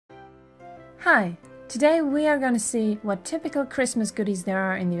Hi! Today we are going to see what typical Christmas goodies there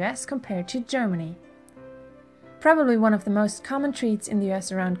are in the US compared to Germany. Probably one of the most common treats in the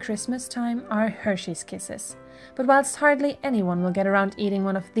US around Christmas time are Hershey's Kisses. But whilst hardly anyone will get around eating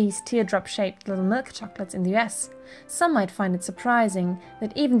one of these teardrop-shaped little milk chocolates in the US, some might find it surprising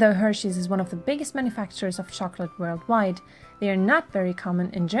that even though Hershey's is one of the biggest manufacturers of chocolate worldwide, they are not very common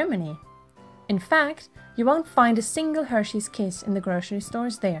in Germany. In fact, you won't find a single Hershey's Kiss in the grocery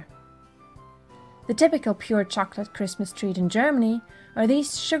stores there. The typical pure chocolate Christmas treat in Germany are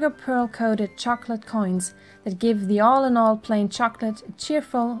these sugar pearl-coated chocolate coins that give the all-in-all plain chocolate a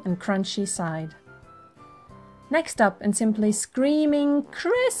cheerful and crunchy side. Next up, and simply screaming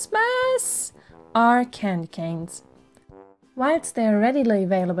Christmas, are candy canes. Whilst they are readily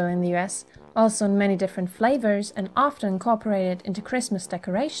available in the US, also in many different flavours and often incorporated into Christmas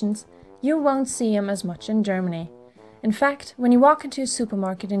decorations, you won't see them as much in Germany. In fact, when you walk into a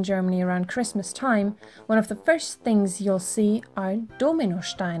supermarket in Germany around Christmas time, one of the first things you'll see are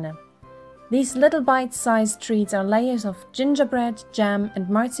Dominosteine. These little bite-sized treats are layers of gingerbread, jam and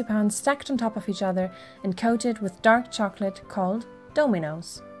marzipan stacked on top of each other and coated with dark chocolate called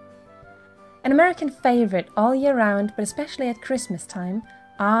Dominoes. An American favourite all year round, but especially at Christmas time,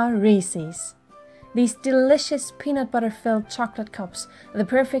 are Reese's. These delicious peanut butter-filled chocolate cups are the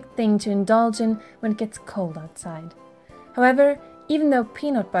perfect thing to indulge in when it gets cold outside. However, even though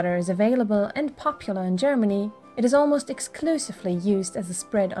peanut butter is available and popular in Germany, it is almost exclusively used as a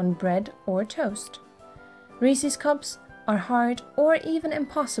spread on bread or toast. Reese's cups are hard or even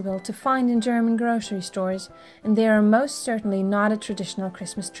impossible to find in German grocery stores, and they are most certainly not a traditional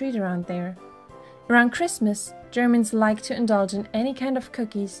Christmas treat around there. Around Christmas, Germans like to indulge in any kind of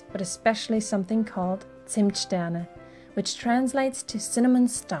cookies, but especially something called Zimtsterne, which translates to cinnamon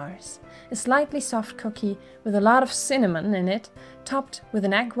stars, a slightly soft cookie with a lot of cinnamon in it, topped with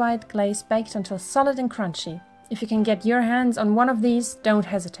an egg white glaze baked until solid and crunchy. If you can get your hands on one of these, don't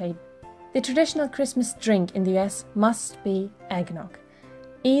hesitate. The traditional Christmas drink in the US must be eggnog,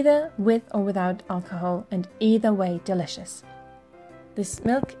 either with or without alcohol, and either way delicious. This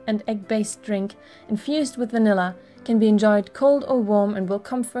milk and egg-based drink, infused with vanilla, can be enjoyed cold or warm and will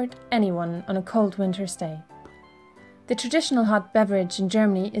comfort anyone on a cold winter's day. The traditional hot beverage in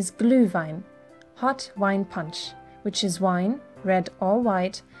Germany is Glühwein, hot wine punch, which is wine, red or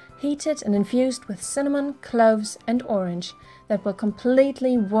white, heated and infused with cinnamon, cloves and orange that will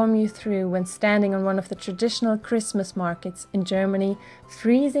completely warm you through when standing on one of the traditional Christmas markets in Germany,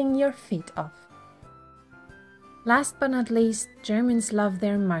 freezing your feet off. Last but not least, Germans love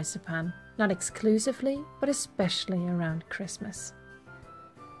their marzipan, not exclusively, but especially around Christmas.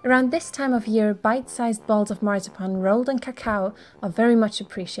 Around this time of year, bite-sized balls of marzipan rolled in cacao are very much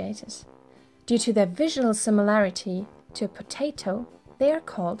appreciated. Due to their visual similarity to a potato, they are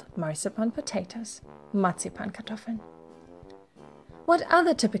called marzipan potatoes, Marzipankartoffeln. What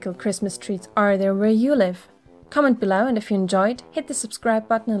other typical Christmas treats are there where you live? Comment below, and if you enjoyed, hit the subscribe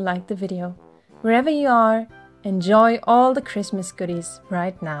button and like the video. Wherever you are, enjoy all the Christmas goodies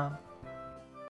right now.